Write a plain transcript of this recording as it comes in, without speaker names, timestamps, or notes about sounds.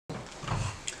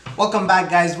Welcome back,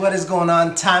 guys. What is going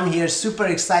on? Tom here. Super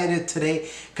excited today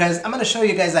because I'm going to show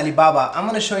you guys Alibaba. I'm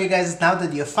going to show you guys now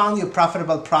that you found your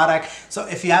profitable product. So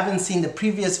if you haven't seen the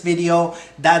previous video,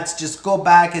 that's just go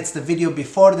back. It's the video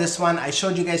before this one. I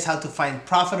showed you guys how to find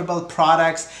profitable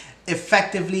products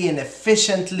effectively and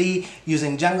efficiently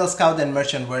using Jungle Scout and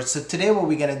Merchant Words. So today what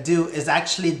we're gonna do is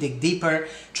actually dig deeper,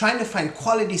 trying to find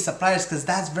quality suppliers, because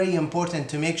that's very important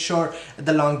to make sure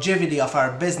the longevity of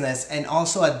our business and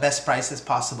also at best prices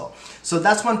possible. So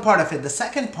that's one part of it. The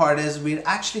second part is we're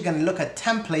actually gonna look at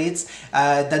templates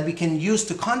that we can use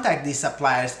to contact these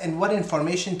suppliers and what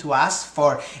information to ask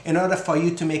for in order for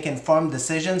you to make informed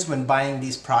decisions when buying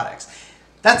these products.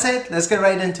 That's it. Let's get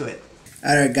right into it.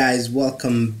 Alright guys,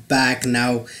 welcome back.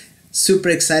 Now, super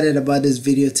excited about this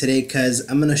video today because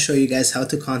I'm going to show you guys how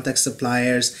to contact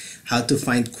suppliers, how to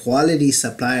find quality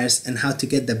suppliers, and how to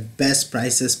get the best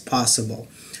prices possible.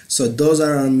 So those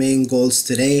are our main goals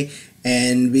today,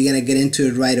 and we're going to get into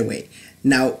it right away.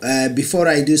 Now, before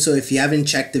I do so, if you haven't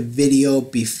checked the video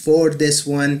before this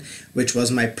one, which was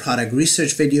my product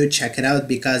research video, check it out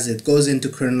because it goes into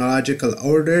chronological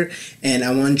order and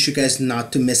I want you guys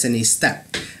not to miss any step.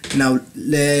 Now,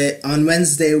 on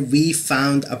Wednesday, we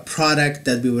found a product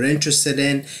that we were interested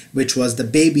in, which was the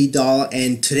baby doll,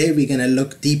 and today we're going to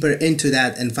look deeper into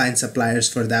that and find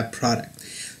suppliers for that product.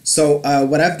 So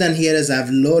what I've done here is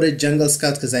I've loaded Jungle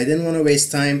Scout because I didn't want to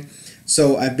waste time.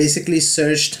 So I basically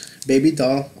searched baby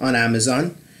doll on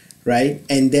Amazon, right?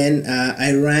 And then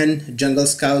I ran Jungle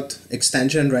Scout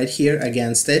extension right here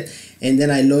against it, and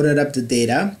then I loaded up the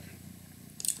data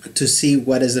to see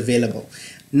what is available.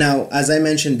 Now, as I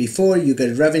mentioned before, you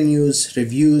get revenues,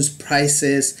 reviews,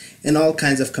 prices, and all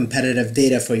kinds of competitive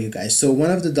data for you guys. So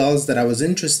one of the dolls that I was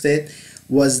interested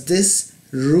was this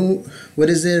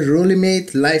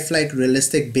Roulimate Lifelike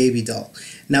Realistic Baby Doll.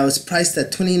 Now it's priced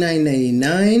at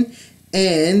 $29.99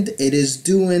 and it is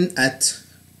doing at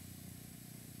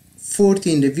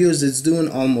 14 reviews, it's doing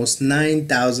almost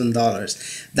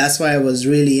 $9,000. That's why I was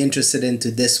really interested into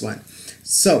this one.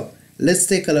 So let's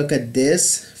take a look at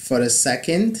this for a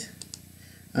second.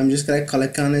 I'm just gonna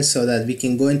click on it so that we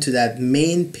can go into that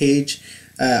main page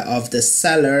of the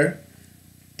seller,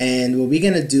 and what we're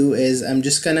gonna do is I'm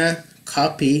just gonna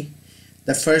copy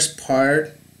the first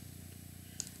part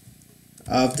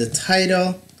of the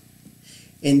title,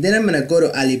 and then I'm gonna go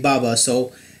to Alibaba.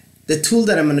 So the tool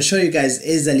that I'm going to show you guys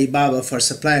is Alibaba for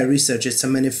supplier research. It's a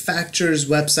manufacturer's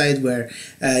website where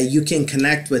you can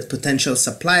connect with potential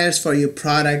suppliers for your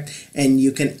product, and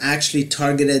you can actually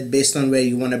target it based on where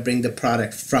you want to bring the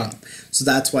product from. So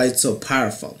that's why it's so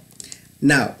powerful.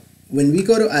 Now, when we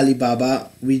go to Alibaba,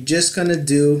 we're just going to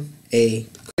do a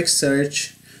quick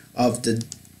search of the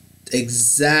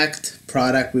exact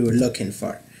product we were looking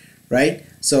for, right?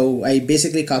 So I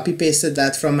basically copy pasted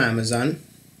that from Amazon.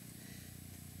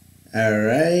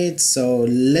 Alright, so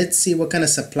let's see what kind of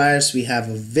suppliers we have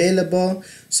available.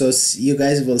 So you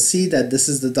guys will see that this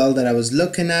is the doll that I was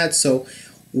looking at. So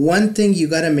one thing you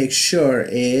gotta make sure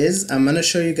is, I'm gonna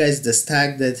show you guys this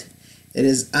tag that it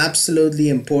is absolutely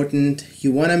important.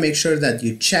 You wanna make sure that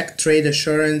you check trade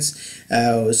assurance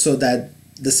so that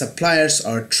the suppliers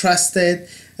are trusted.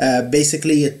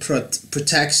 Basically it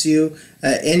protects you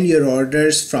in your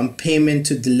orders from payment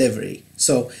to delivery.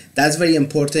 So that's very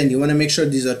important. You want to make sure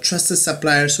these are trusted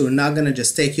suppliers who are not going to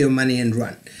just take your money and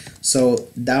run. So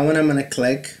that one I'm going to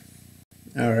click.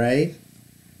 Alright.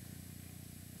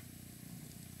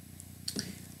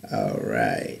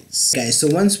 Alright. Okay, so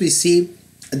once we see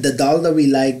the doll that we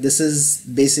like, this is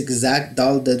basic exact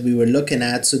doll that we were looking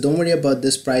at. So don't worry about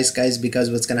this price, guys,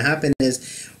 because what's going to happen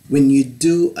is when you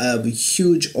do a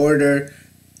huge order,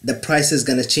 the price is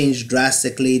going to change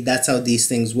drastically. That's how these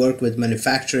things work with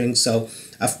manufacturing. So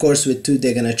of course with two,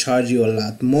 they're going to charge you a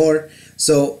lot more.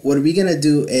 So what we're going to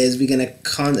do is we're going to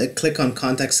click on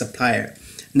contact supplier.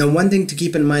 Now, one thing to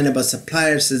keep in mind about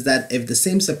suppliers is that if the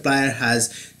same supplier has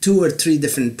 2 or 3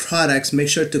 different products, make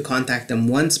sure to contact them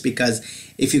once, because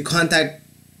if you contact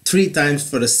 3 times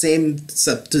for the same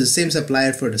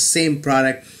supplier for the same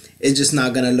product, it's just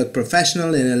not going to look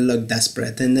professional and it'll look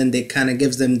desperate, and then they kind of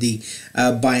gives them the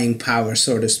buying power,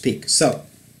 so to speak. So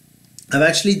I've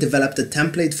actually developed a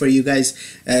template for you guys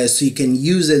so you can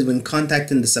use it when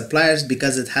contacting the suppliers,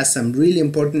 because it has some really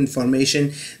important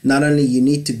information not only you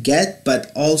need to get,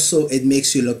 but also it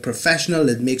makes you look professional.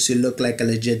 It makes you look like a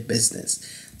legit business.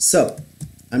 So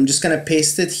I'm just going to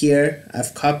paste it here.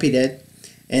 I've copied it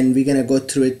and we're going to go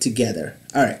through it together.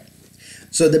 All right.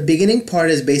 So the beginning part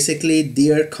is basically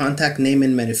their contact name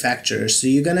and manufacturer. So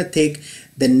you're gonna take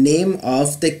the name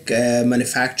of the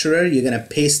manufacturer. You're gonna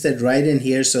paste it right in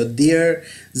here. So Dear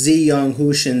Ziyong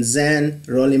Hu Shenzhen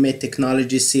Rolime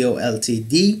Technology Co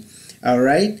Ltd. All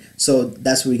right, so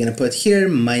that's what we're gonna put here.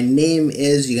 My name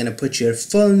is, you're gonna put your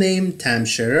full name, Tam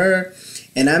Scherer,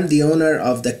 and I'm the owner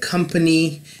of the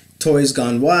company Toys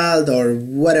Gone Wild, or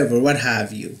whatever, what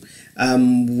have you,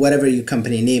 whatever your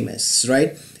company name is,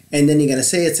 right? And then you're gonna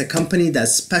say it's a company that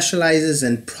specializes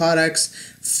in products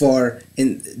so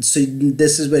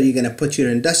this is where you're gonna put your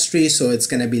industry. So it's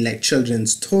gonna be like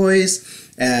children's toys,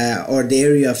 or the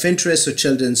area of interest, so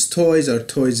children's toys or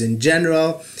toys in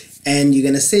general. And you're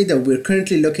gonna say that we're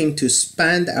currently looking to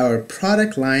expand our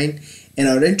product line and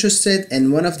are interested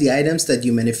in one of the items that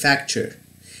you manufacture.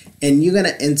 And you're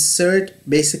gonna insert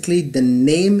basically the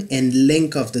name and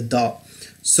link of the doll.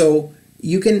 So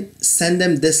you can send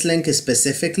them this link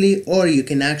specifically, or you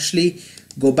can actually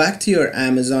go back to your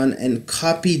Amazon and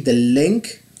copy the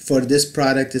link for this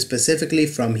product specifically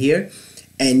from here,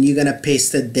 and you're gonna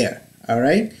paste it there. All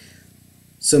right,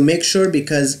 so make sure,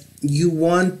 because you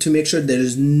want to make sure there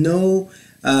is no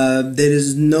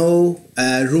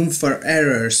room for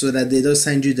error, so that they don't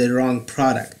send you the wrong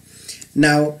product.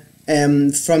 Now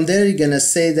from there, you're gonna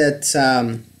say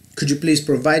that could you please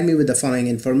provide me with the following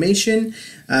information,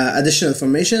 additional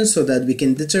information, so that we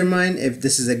can determine if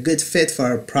this is a good fit for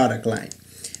our product line.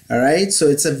 All right, so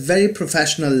it's a very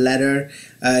professional letter.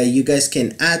 You guys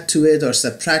can add to it or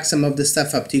subtract some of the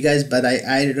stuff, up to you guys, but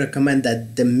I recommend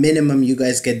that the minimum you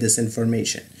guys get this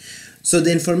information. So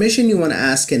the information you want to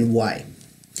ask, and why.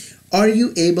 Are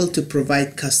you able to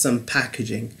provide custom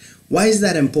packaging? Why is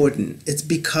that important? It's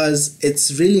because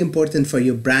it's really important for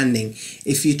your branding.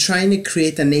 If you're trying to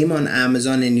create a name on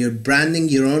Amazon and you're branding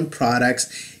your own products,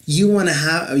 you want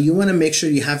to make sure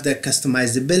you have the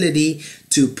customizability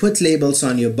to put labels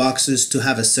on your boxes to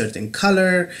have a certain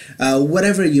color,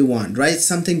 whatever you want, right?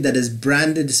 Something that is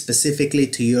branded specifically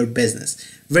to your business.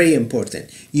 Very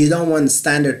important. You don't want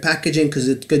standard packaging, because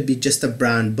it could be just a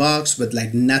brown box with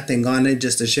like nothing on it,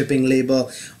 just a shipping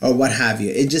label or what have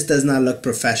you. It just does not look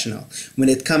professional. When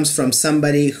it comes from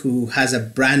somebody who has a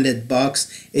branded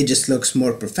box, it just looks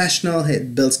more professional.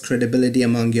 It builds credibility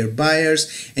among your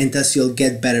buyers, and thus you'll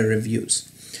get better reviews.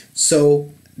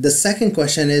 So the second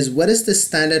question is, what is the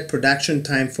standard production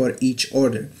time for each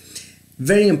order?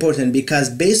 Very important, because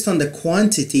based on the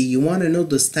quantity, you want to know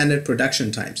the standard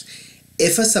production times.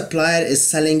 If a supplier is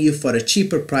selling you for a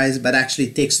cheaper price but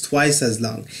actually takes twice as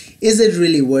long, is it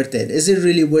really worth it? Is it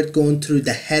really worth going through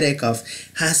the headache of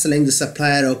hassling the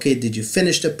supplier? Okay, did you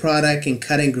finish the product, and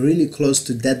cutting really close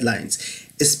to deadlines?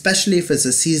 Especially if it's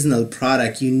a seasonal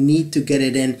product, you need to get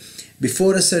it in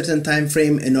before a certain time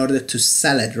frame in order to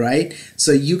sell it, right?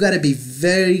 So you got to be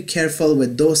very careful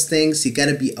with those things. You got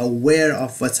to be aware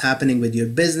of what's happening with your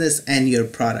business and your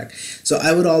product. So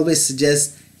I would always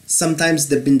suggest,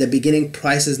 sometimes in the beginning,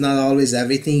 price is not always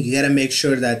everything. You got to make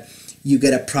sure that you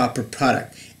get a proper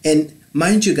product. And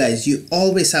mind you guys, you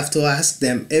always have to ask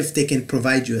them if they can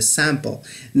provide you a sample.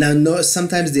 Now, no,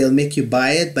 sometimes they'll make you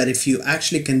buy it, but if you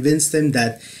actually convince them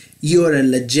that you are a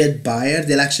legit buyer,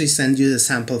 they'll actually send you the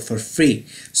sample for free.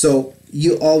 So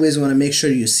you always want to make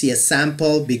sure you see a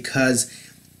sample, because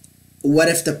what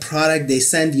if the product they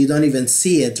send, you don't even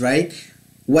see it, right?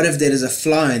 What if there is a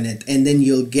flaw in it, and then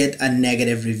you'll get a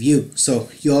negative review? So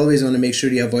you always want to make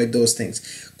sure you avoid those things.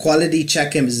 Quality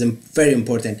check is very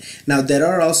important. Now, there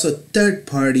are also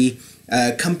third-party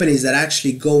companies that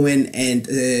actually go in and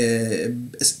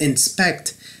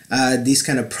inspect these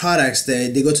kind of products.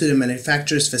 They go to the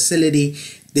manufacturer's facility,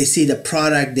 they see the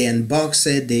product, they unbox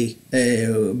it, they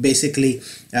basically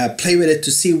play with it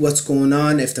to see what's going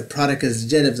on, if the product is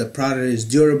legit, if the product is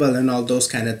durable, and all those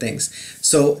kind of things.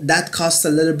 So that costs a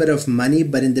little bit of money,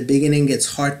 but in the beginning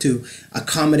it's hard to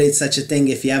accommodate such a thing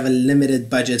if you have a limited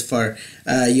budget for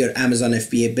your Amazon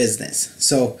FBA business.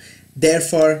 So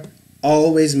therefore,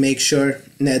 always make sure,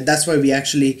 that's why we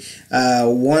actually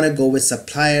want to go with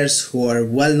suppliers who are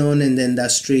well known in the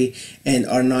industry and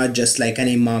are not just like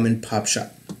any mom and pop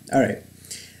shop. All right,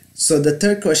 so the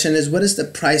third question is, what is the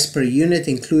price per unit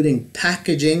including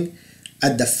packaging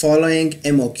at the following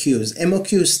MOQs?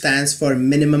 MOQ stands for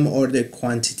minimum order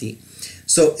quantity.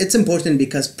 So it's important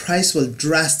because price will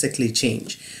drastically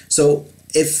change. So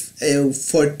if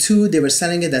for two they were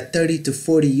selling it at 30 to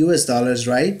 40 US dollars,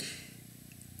 right?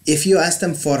 If you ask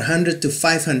them for 100 to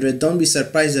 500, don't be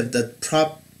surprised if the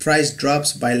price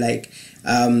drops by like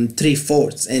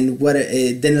 3/4, and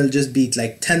then it'll just be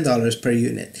like $10 per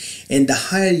unit. And the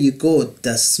higher you go,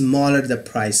 the smaller the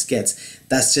price gets.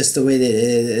 That's just the way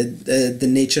the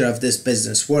nature of this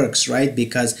business works, right?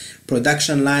 Because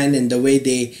production line and the way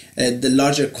the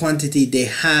larger quantity they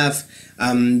have,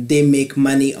 they make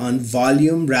money on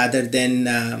volume rather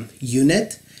than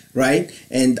unit, right?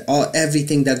 And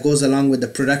everything that goes along with the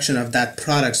production of that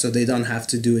product, so they don't have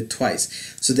to do it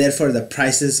twice. So therefore the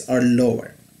prices are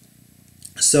lower.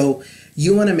 So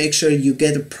you want to make sure you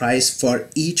get a price for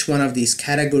each one of these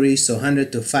categories. So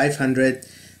 100 to 500,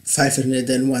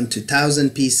 501 to 1000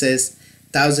 pieces,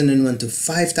 1001 to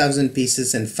 5000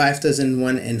 pieces, and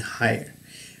 5001 and higher.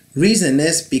 Reason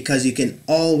is because you can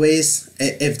always,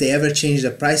 if they ever change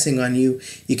the pricing on you,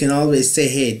 you can always say,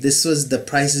 hey, this was the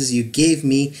prices you gave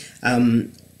me,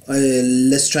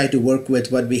 let's try to work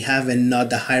with what we have and not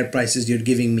the higher prices you're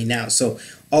giving me now. So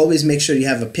always make sure you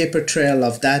have a paper trail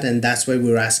of that, and that's why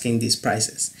we're asking these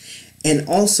prices. And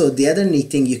also the other neat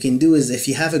thing you can do is, if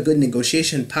you have a good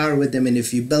negotiation power with them and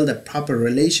if you build a proper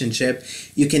relationship,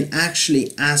 you can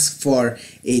actually ask for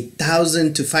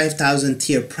 1,000 to 5,000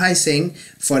 tier pricing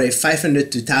for a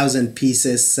 500 to 1,000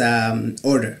 pieces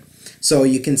order. So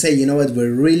you can say, you know what,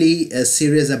 we're really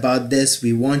serious about this.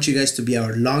 We want you guys to be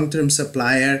our long-term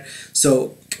supplier.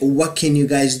 So what can you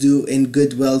guys do in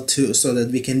goodwill so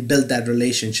that we can build that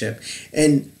relationship?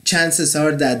 And chances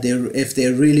are that if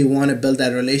they really want to build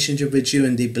that relationship with you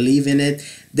and they believe in it,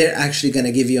 they're actually going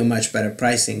to give you a much better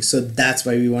pricing. So that's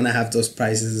why we want to have those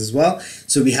prices as well,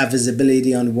 so we have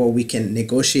visibility on what we can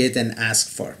negotiate and ask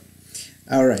for.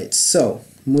 All right, so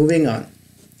moving on.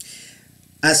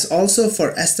 As also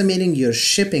for estimating your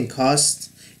shipping costs,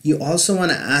 you also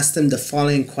want to ask them the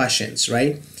following questions,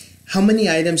 right? How many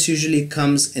items usually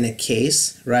comes in a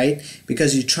case, right?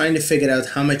 Because you're trying to figure out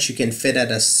how much you can fit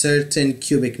at a certain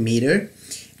cubic meter.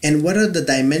 And what are the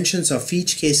dimensions of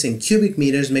each case in cubic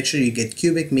meters? Make sure you get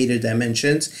cubic meter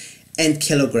dimensions and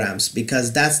kilograms,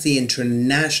 because that's the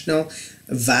international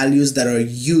values that are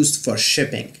used for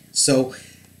shipping. So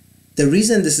the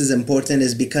reason this is important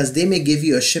is because they may give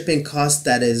you a shipping cost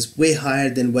that is way higher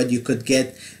than what you could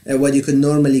get, what you could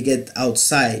normally get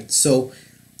outside. So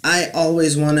I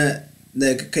always want to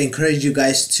encourage you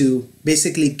guys to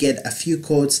basically get a few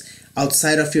quotes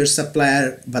outside of your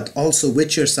supplier, but also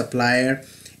with your supplier,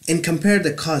 and compare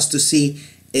the cost to see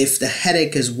if the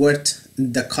headache is worth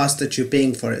the cost that you're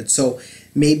paying for it. So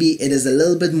maybe it is a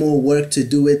little bit more work to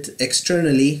do it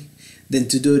externally than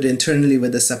to do it internally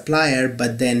with the supplier,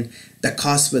 but then the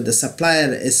cost with the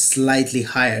supplier is slightly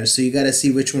higher. So you got to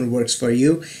see which one works for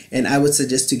you. And I would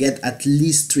suggest to get at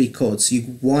least 3 quotes.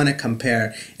 You want to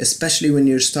compare, especially when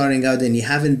you're starting out and you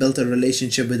haven't built a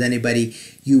relationship with anybody.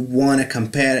 You want to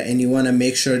compare and you want to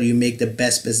make sure you make the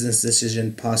best business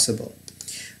decision possible.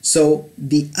 So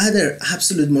the other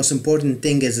absolute most important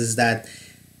thing is that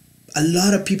a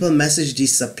lot of people message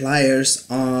these suppliers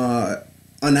on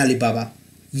Alibaba.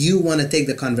 You want to take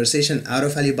the conversation out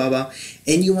of Alibaba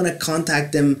and you want to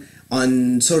contact them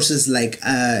on sources like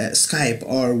Skype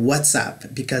or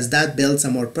WhatsApp, because that builds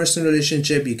a more personal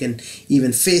relationship. You can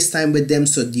even FaceTime with them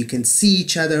so you can see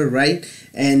each other, right?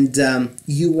 And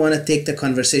you want to take the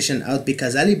conversation out,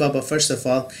 because Alibaba, first of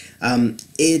all,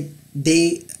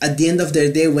 they at the end of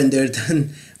their day, when they're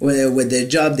done with their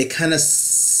job, they kind of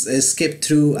skip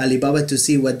through Alibaba to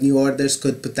see what new orders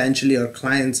could potentially, or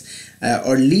clients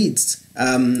or leads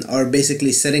are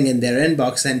basically sitting in their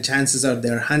inbox, and chances are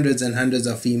there are hundreds and hundreds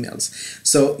of emails.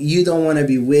 So you don't want to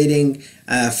be waiting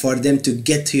for them to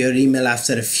get to your email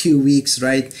after a few weeks,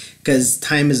 right? Because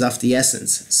time is of the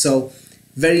essence. So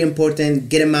very important,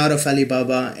 get them out of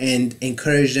Alibaba and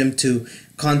encourage them to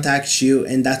contact you.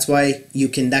 And that's why you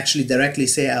can actually directly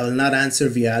say, I will not answer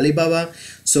via Alibaba,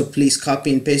 so please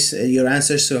copy and paste your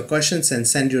answers to your questions and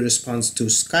send your response to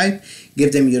Skype.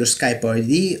 Give them your Skype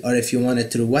ID, or if you want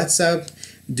it through WhatsApp,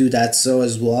 do that so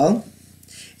as well.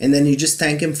 And then you just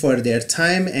thank them for their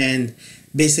time and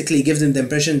basically give them the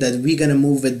impression that we're gonna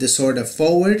move with this order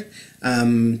forward.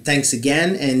 Thanks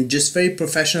again, and just very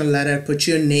professional letter, put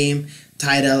your name,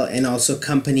 title, and also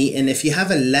company. And if you have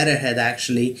a letterhead,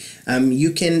 actually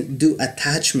you can do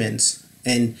attachments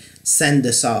and send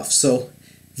this off. So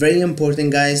very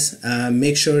important, guys.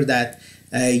 Make sure that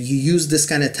you use this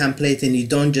kind of template and you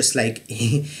don't just like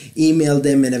email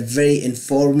them in a very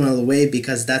informal way,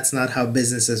 because that's not how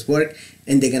businesses work,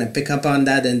 and they're gonna pick up on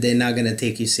that and they're not gonna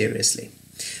take you seriously.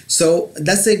 So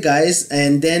that's it, guys.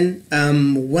 And then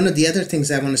one of the other things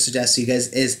I want to suggest to you guys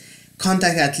is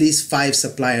contact at least 5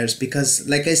 suppliers, because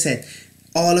like I said,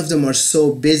 all of them are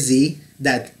so busy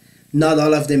that not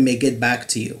all of them may get back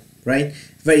to you, right?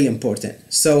 Very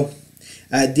important. So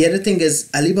the other thing is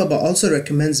Alibaba also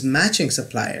recommends matching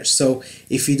suppliers. So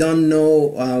if you don't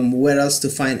know where else to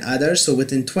find others, so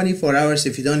within 24 hours,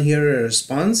 if you don't hear a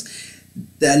response,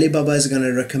 the Alibaba is going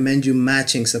to recommend you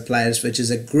matching suppliers, which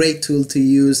is a great tool to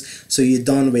use so you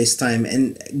don't waste time.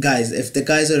 And guys, if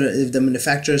the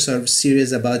manufacturers are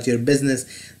serious about your business,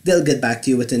 they'll get back to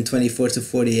you within 24 to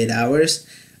 48 hours.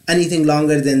 Anything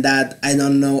longer than that, I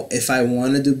don't know if I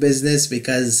want to do business,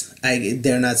 because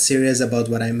they're not serious about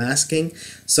what I'm asking.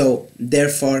 So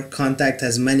therefore, contact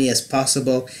as many as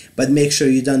possible, but make sure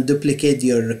you don't duplicate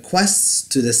your requests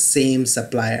to the same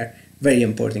supplier. Very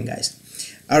important, guys.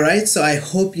 Alright, so I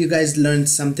hope you guys learned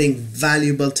something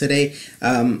valuable today.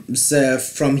 So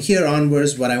from here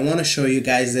onwards, what I want to show you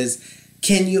guys is,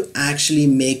 can you actually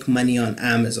make money on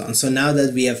Amazon? So now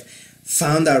that we have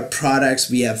found our products,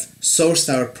 we have sourced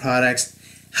our products,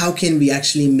 how can we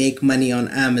actually make money on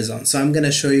Amazon? So I'm going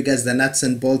to show you guys the nuts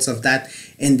and bolts of that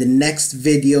in the next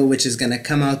video, which is going to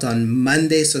come out on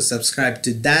Monday. So subscribe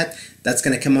to that. That's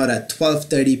going to come out at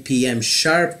 12:30 p.m.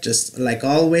 sharp, just like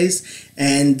always.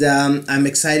 And I'm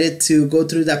excited to go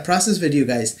through that process with you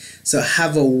guys. So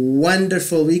have a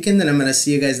wonderful weekend, and I'm going to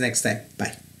see you guys next time.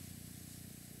 Bye.